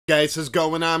Guys, what's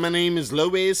going on? My name is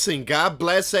Louis, and God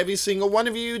bless every single one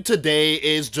of you. Today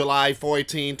is July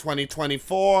 14,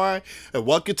 2024, and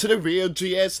welcome to the Real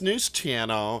GS News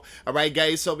Channel. Alright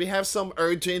guys, so we have some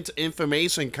urgent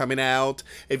information coming out.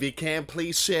 If you can,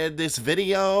 please share this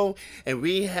video. And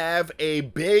we have a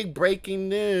big breaking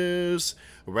news.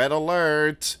 Red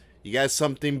alert. You got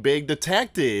something big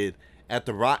detected at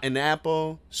the Rotten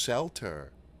Apple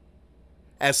shelter,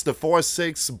 as the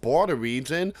 4-6 border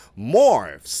region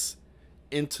morphs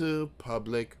into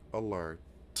public alert.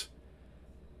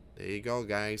 There you go,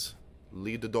 guys.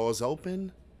 Leave the doors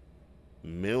open.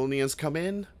 Millions come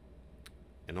in.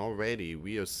 And already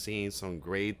we are seeing some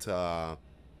great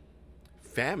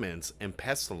famines and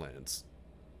pestilence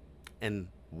and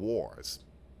wars.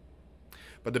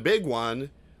 But the big one,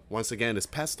 once again, is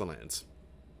pestilence.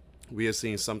 We are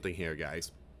seeing something here,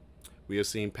 guys. We are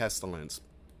seeing pestilence.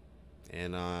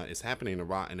 And it's happening in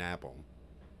Rotten Apple.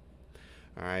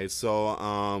 Alright,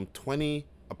 so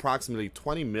approximately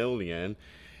 20 million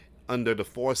under the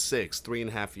 4-6,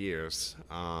 3.5 years.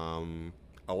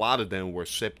 A lot of them were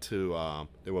shipped to,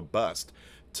 they were bused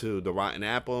to the Rotten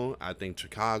Apple, I think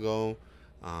Chicago,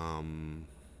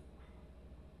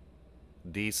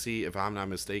 DC, if I'm not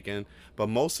mistaken. But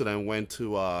most of them went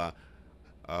to the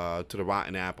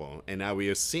Rotten Apple. And now we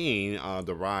are seeing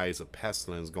the rise of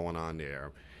pestilence going on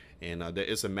there. And there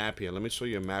is a map here. Let me show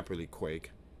you a map really quick.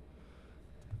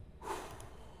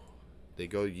 There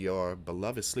go your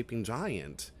beloved sleeping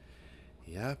giant.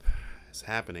 Yep, it's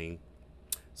happening.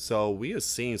 So we are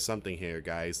seeing something here,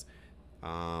 guys.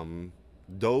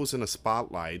 Those in the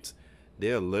spotlight,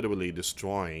 they're literally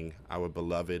destroying our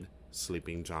beloved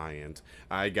sleeping giant.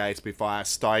 Alright guys, before I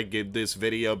start, give this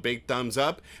video a big thumbs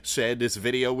up. Share this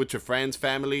video with your friends,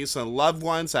 families, and loved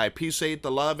ones. I appreciate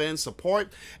the love and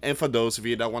support. And for those of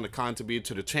you that want to contribute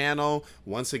to the channel,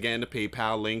 once again, the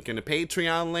PayPal link and the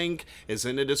Patreon link is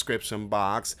in the description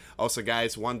box. Also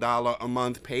guys, $1 a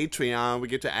month Patreon, we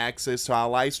get you access to our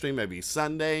live stream every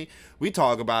Sunday. We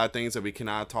talk about things that we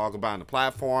cannot talk about on the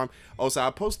platform. Also,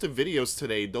 I posted videos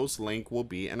today. Those links will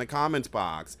be in the comments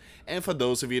box. And for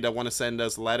those of you that want to send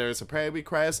us letters or prayer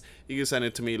requests, you can send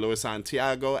it to me, US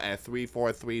Santiago, at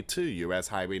 3432 US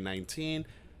Highway 19,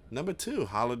 number 2,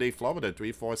 Holiday, Florida,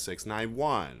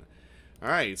 34691.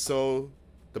 Alright, so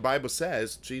the Bible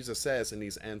says, Jesus says, in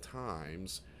these end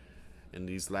times, in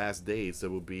these last days,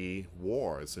 there will be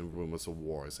wars and rumors of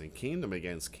wars, and kingdom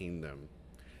against kingdom,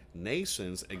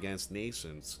 nations against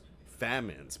nations,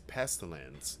 famines,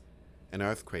 pestilence, and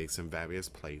earthquakes in various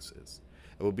places.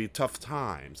 It will be tough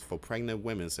times for pregnant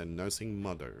women and nursing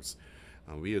mothers.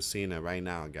 We are seeing it right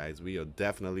now, guys. We are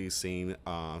definitely seeing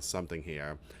something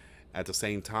here. At the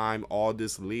same time, all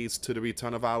this leads to the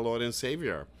return of our Lord and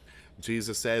Savior.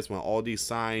 Jesus says, when all these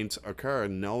signs occur,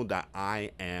 know that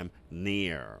I am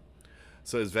near.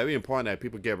 So it's very important that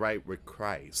people get right with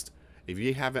Christ. If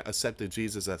you haven't accepted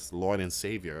Jesus as Lord and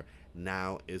Savior,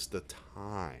 now is the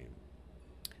time.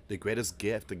 The greatest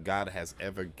gift that God has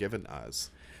ever given us.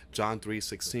 John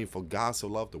 3:16, for God so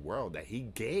loved the world that he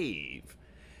gave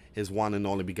his one and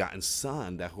only begotten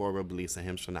Son, that whoever believes in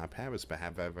him shall not perish but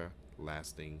have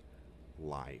everlasting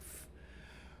life.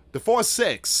 The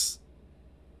 4-6,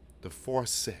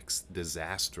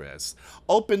 disastrous,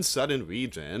 open southern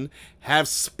region have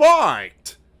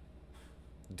sparked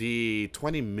the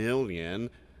 20 million,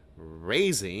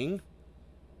 raising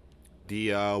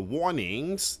the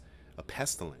warnings of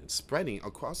pestilence spreading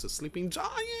across the sleeping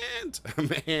giant.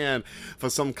 Man, for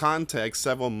some context,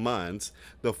 several months,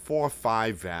 the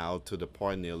 4-5 vowed to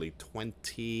deport nearly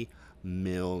 20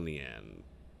 million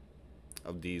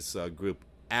of these group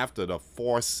after the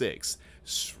 4-6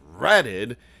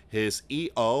 shredded his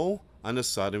EO on the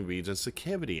southern region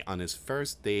security on his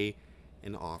first day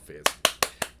in office.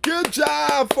 Good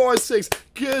job, 4-6.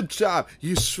 Good job.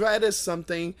 You shredded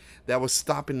something that was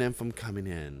stopping them from coming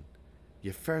in.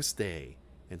 Your first day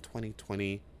in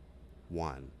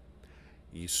 2021.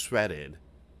 You shredded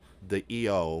the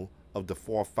EO of the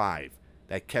 4-5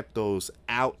 that kept those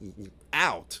out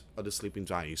of the sleeping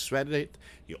giant. You shredded it.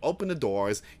 You opened the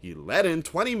doors. You let in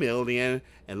 20 million.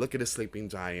 And look at the sleeping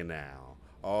giant now.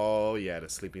 Oh yeah, the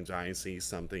sleeping giant sees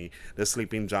something. The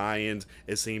sleeping giant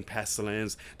is seeing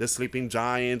pestilence. The sleeping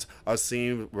giant are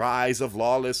seeing rise of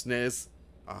lawlessness.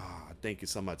 Ah, thank you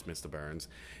so much, Mr. Burns.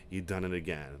 You've done it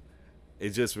again.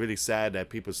 It's just really sad that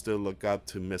people still look up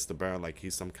to Mr. Burns like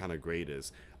he's some kind of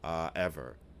greatest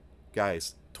ever.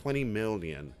 Guys, 20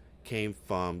 million came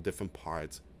from different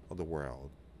parts of the world.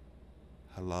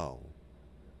 Hello.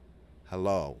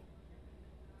 Hello.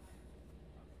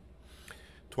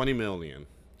 20 million.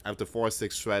 After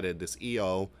 4-6 shredded this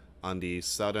EO on the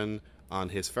southern, on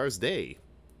his first day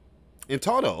In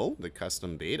total, the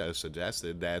custom data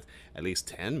suggested that at least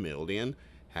 10 million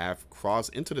have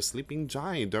crossed into the sleeping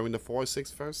giant during the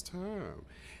 4-6 first term.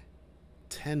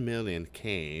 10 million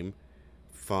came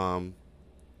from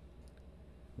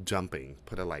jumping,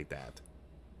 put it like that.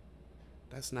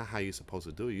 That's not how you're supposed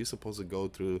to do it. You're supposed to go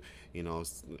through,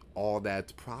 all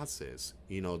that process,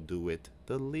 do it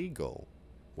the legal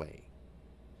way,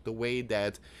 the way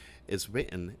that is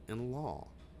written in law.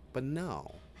 But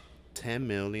no, 10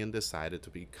 million decided to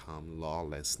become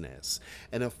lawlessness.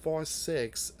 And the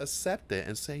 4-6 accepted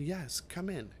and say, yes, come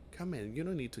in. You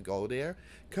don't need to go there.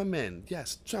 Come in.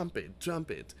 Yes, jump it.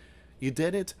 You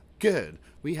did it? Good.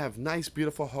 We have nice,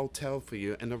 beautiful hotel for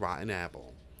you in the Rotten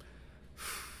Apple.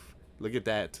 Look at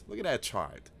that. Look at that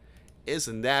chart.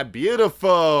 Isn't that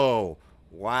beautiful?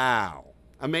 Wow.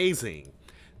 Amazing.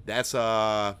 That's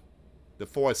the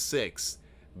 4-6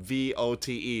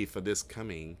 VOTE for this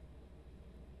coming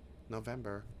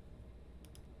November.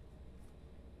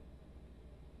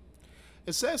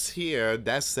 It says here,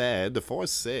 that said, the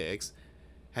 4-6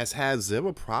 has had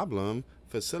zero problem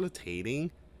facilitating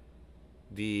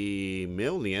the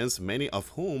millions, many of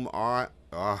whom are,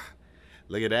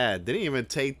 look at that, didn't even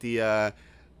take the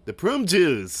prune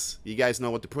juice. You guys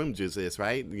know what the prune juice is,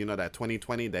 right? You know, that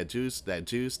 2020, that juice,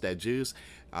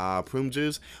 prune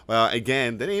juice. Well,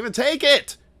 again, they didn't even take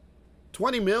it.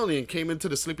 20 million came into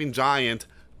the sleeping giant.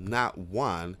 Not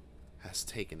one has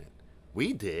taken it.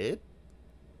 We did.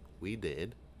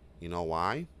 You know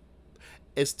why?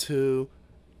 It's to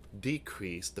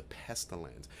decrease the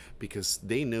pestilence, because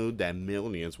they knew that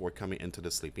millions were coming into the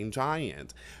sleeping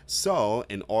giant. So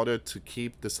in order to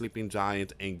keep the sleeping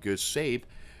giant in good shape,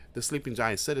 the sleeping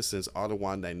giant citizens are the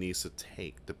one that needs to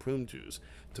take the prune juice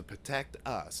to protect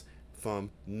us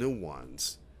from new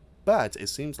ones. But it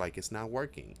seems like it's not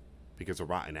working, because the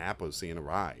rotten apple is seeing a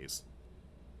rise.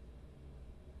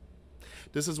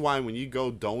 This is why when you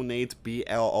go donate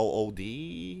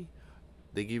BLOOD,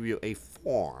 they give you a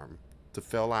form to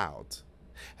fill out.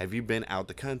 Have you been out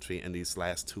the country in these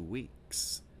last 2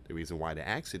 weeks? The reason why they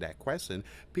ask you that question,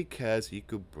 because you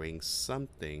could bring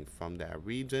something from that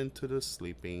region to the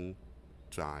sleeping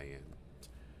giant.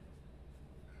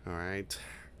 Alright.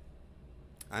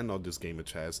 I know this game of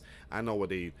chess. I know what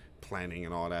they planning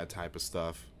and all that type of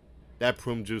stuff. That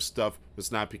prune juice stuff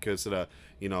was not because of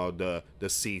the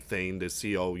C thing, the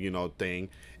CO, thing.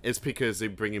 It's because they're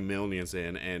bringing millions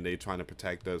in and they're trying to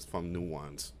protect us from new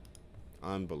ones.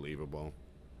 Unbelievable.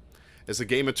 It's a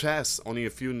game of chess. Only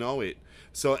a few know it.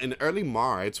 So in early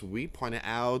March, we pointed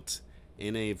out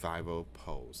in a viral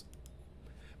post.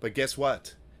 But guess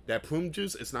what? That prune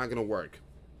juice is not going to work,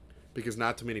 because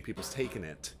not too many people's taking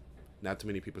it.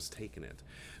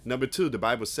 Number two, the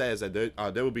Bible says that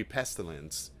there will be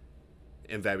pestilence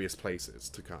in various places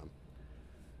to come.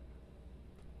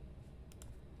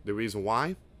 The reason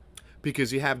why?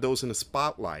 Because you have those in the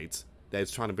spotlights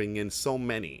that's trying to bring in so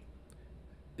many.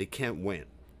 They can't win.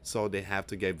 So they have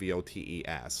to get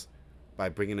VOTES by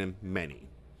bringing in many.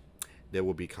 There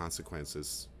will be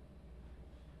consequences.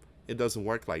 It doesn't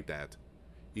work like that.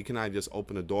 You cannot just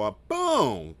open the door,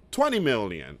 boom, 20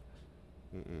 million.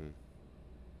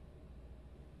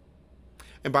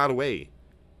 And by the way,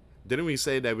 didn't we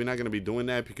say that we're not going to be doing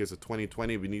that because of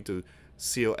 2020? We need to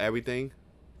seal everything.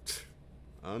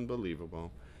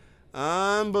 Unbelievable.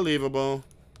 Unbelievable.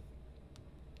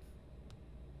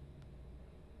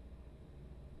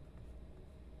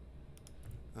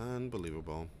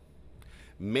 Unbelievable.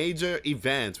 Major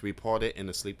events reported in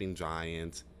the sleeping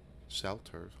giant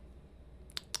shelter.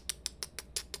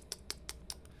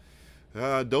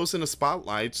 Those in the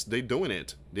spotlights, they're doing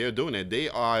it. They're doing it. They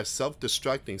are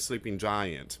self-destructing sleeping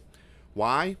giant.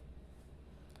 Why?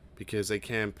 Because they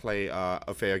can't play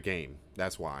a fair game.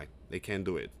 That's why. They can't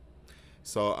do it.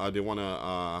 So they want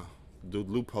to do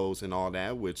loopholes and all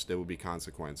that, which there will be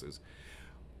consequences.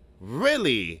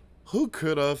 Really? Who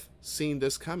could have seen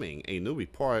this coming? A new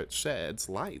report sheds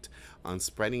light on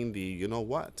spreading the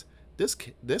you-know-what.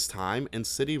 This time in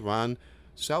city-run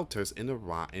shelters in the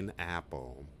rotten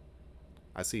apple.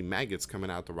 I see maggots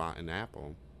coming out the rotten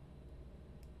apple.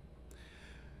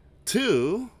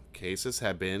 2 cases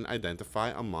have been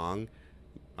identified among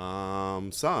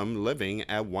some living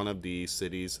at one of the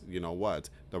cities,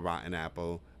 the rotten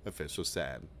apple official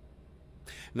said.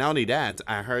 Not only that,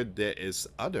 I heard there is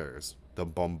others. The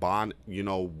bonbon, again,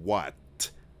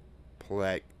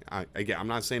 I'm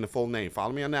not saying the full name.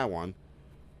 Follow me on that one.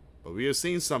 But we are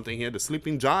seeing something here. The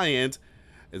sleeping giant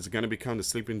is going to become the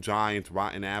sleeping giant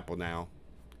rotten apple now.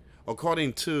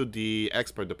 According to the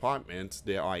expert department,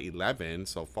 there are 11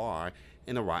 so far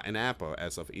in the rotten apple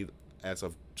as of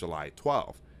July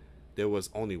 12th. there was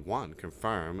only one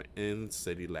confirmed in the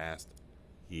city last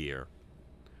year.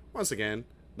 Once again,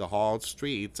 the hard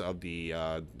streets of the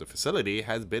facility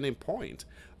has been a point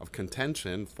of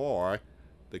contention for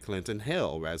the Clinton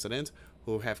Hill residents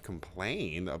who have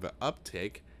complained of an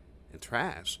uptick in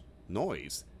trash,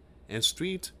 noise, and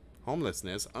street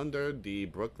homelessness under the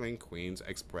Brooklyn Queens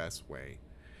Expressway.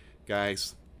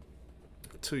 Guys,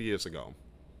 2 years ago,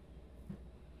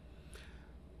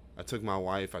 I took my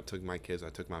wife, I took my kids, I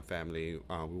took my family.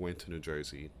 We went to New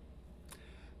Jersey.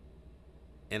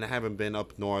 And I haven't been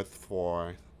up north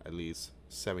for at least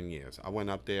 7 years. I went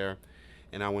up there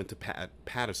and I went to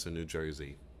Patterson, New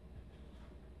Jersey.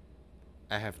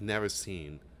 I have never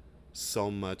seen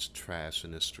so much trash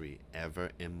in the street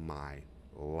ever in my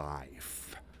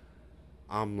life.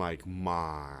 I'm like,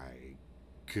 my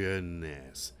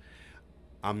goodness.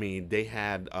 I mean, they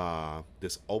had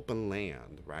this open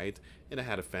land, right? And it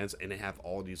had a fence, and they have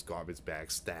all these garbage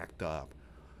bags stacked up.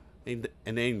 And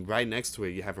then right next to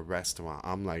it, you have a restaurant.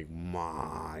 I'm like,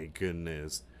 my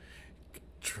goodness.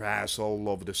 Trash all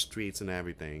over the streets and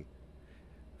everything.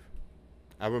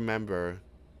 I remember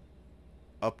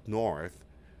up north,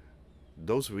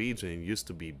 those regions used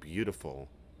to be beautiful.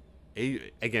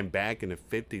 Again, back in the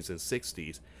 50s and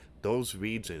 60s, those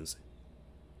regions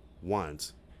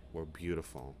once were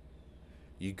beautiful.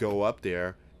 You go up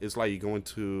there, it's like you're going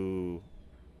to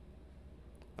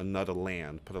another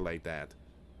land, put it like that.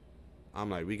 I'm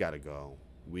like, we gotta go.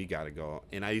 We gotta go.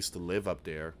 And I used to live up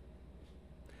there.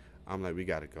 I'm like, we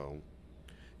gotta go.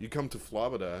 You come to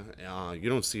Florida, you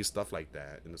don't see stuff like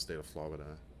that in the state of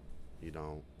Florida. You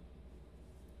don't.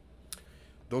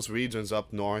 Those regions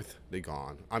up north, they're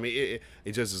gone. I mean,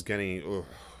 it just is getting... Ugh.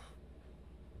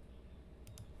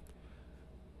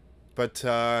 But,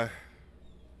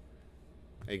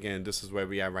 again, this is where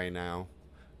we are right now.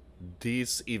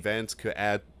 These events could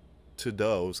add to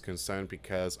those concerned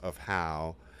because of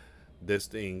how this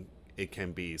thing, it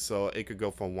can be. So it could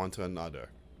go from one to another.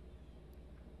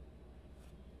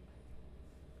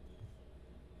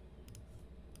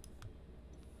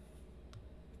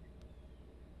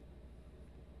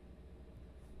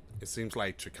 It seems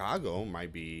like Chicago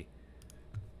might be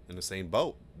in the same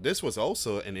boat. This was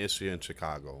also an issue in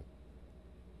Chicago.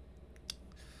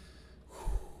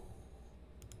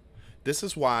 This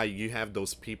is why you have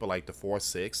those people like the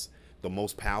 4-6, the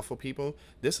most powerful people.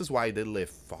 This is why they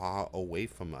live far away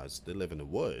from us. They live in the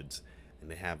woods, and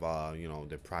they have, you know,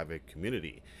 their private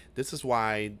community. This is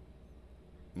why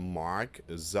Mark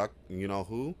Zuck, you know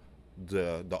who?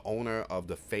 The owner of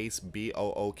the Face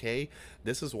BOOK.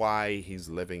 This is why he's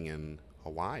living in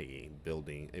Hawaii,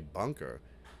 building a bunker.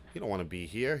 He don't want to be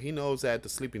here. He knows that the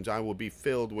sleeping giant will be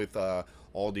filled with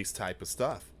all these type of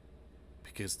stuff,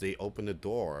 because they open the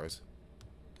doors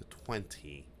to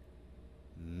 20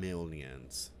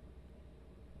 millions.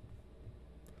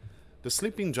 The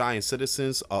sleeping giant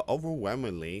citizens are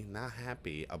overwhelmingly not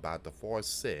happy about the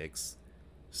 4-6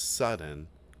 sudden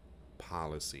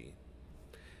policy.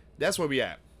 That's where we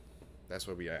at. That's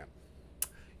where we at.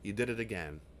 You did it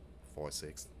again,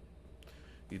 4-6.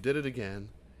 You did it again.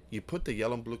 You put the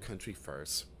yellow and blue country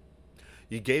first.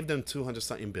 You gave them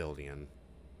 200-something billion.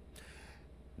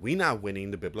 We not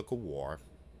winning the biblical war.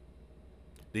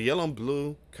 The yellow and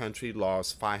blue country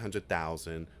lost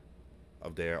 500,000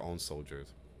 of their own soldiers.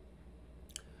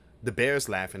 The bear is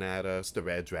laughing at us. The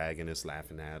red dragon is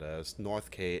laughing at us.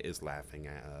 North K is laughing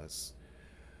at us.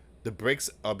 The BRICS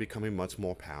are becoming much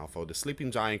more powerful. The sleeping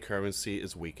giant currency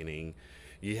is weakening.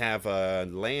 You have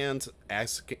land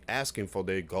asking for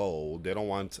their gold. They don't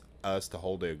want us to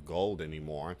hold their gold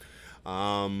anymore.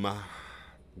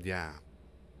 Yeah.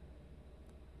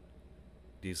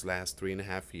 These last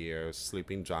 3.5 years,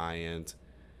 sleeping giant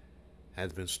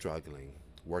has been struggling,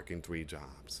 working 3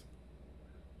 jobs.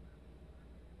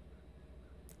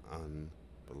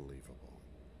 Unbelievable.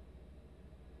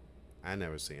 I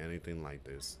never seen anything like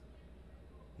this.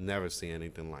 Never seen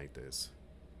anything like this.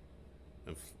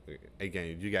 And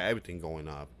again, you got everything going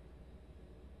up.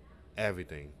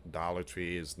 Everything. Dollar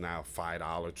Tree is now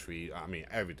 $5 tree. I mean,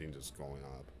 everything just going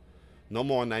up. No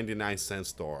more 99-cent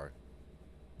store.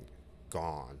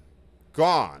 Gone.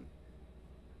 Gone.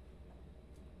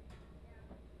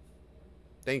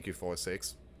 Thank you,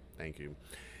 4-6. Thank you.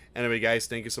 Anyway, guys,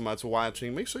 thank you so much for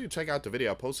watching. Make sure you check out the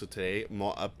video I posted today.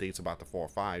 More updates about the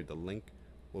 4-5. The link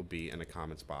will be in the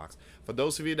comments box. For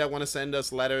those of you that want to send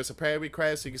us letters or prayer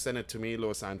requests, you can send it to me,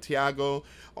 US Santiago,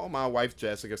 or my wife,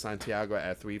 Jessica Santiago,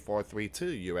 at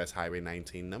 3432 US Highway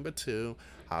 19, number 2,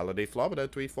 Holiday Florida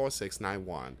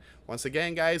 34691. Once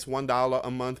again, guys, $1 a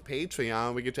month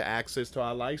Patreon. We get you access to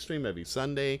our live stream every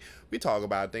Sunday. We talk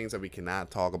about things that we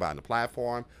cannot talk about on the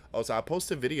platform. Also, I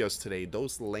posted videos today.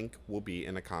 Those links will be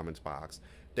in the comments box.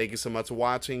 Thank you so much for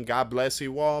watching. God bless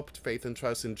you all. Put faith and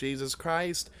trust in Jesus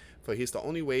Christ, for he's the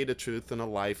only way, the truth, and the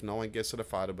life. No one gets to the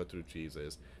Father but through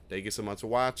Jesus. Thank you so much for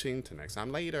watching. Till next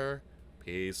time later.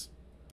 Peace.